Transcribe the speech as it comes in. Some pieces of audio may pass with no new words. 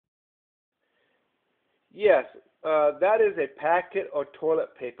Yes, that is a packet of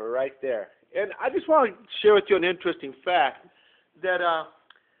toilet paper right there. And I just want to share with you an interesting fact that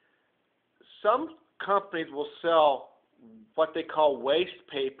some companies will sell what they call waste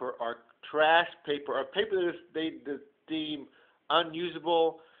paper or trash paper or paper that they deem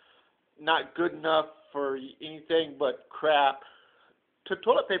unusable, not good enough for anything but crap to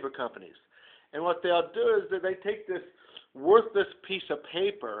toilet paper companies. And what they'll do is that they take this worthless piece of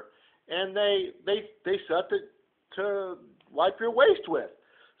paper and they sell it to wipe your waste with.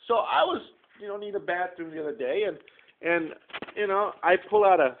 So I was, need a bathroom the other day, and I pull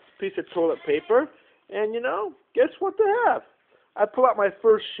out a piece of toilet paper, and guess what they have? I pull out my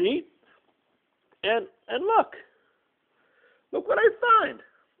first sheet, and look what I find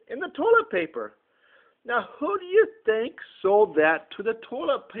in the toilet paper. Now, who do you think sold that to the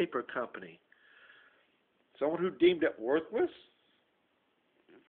toilet paper company? Someone who deemed it worthless?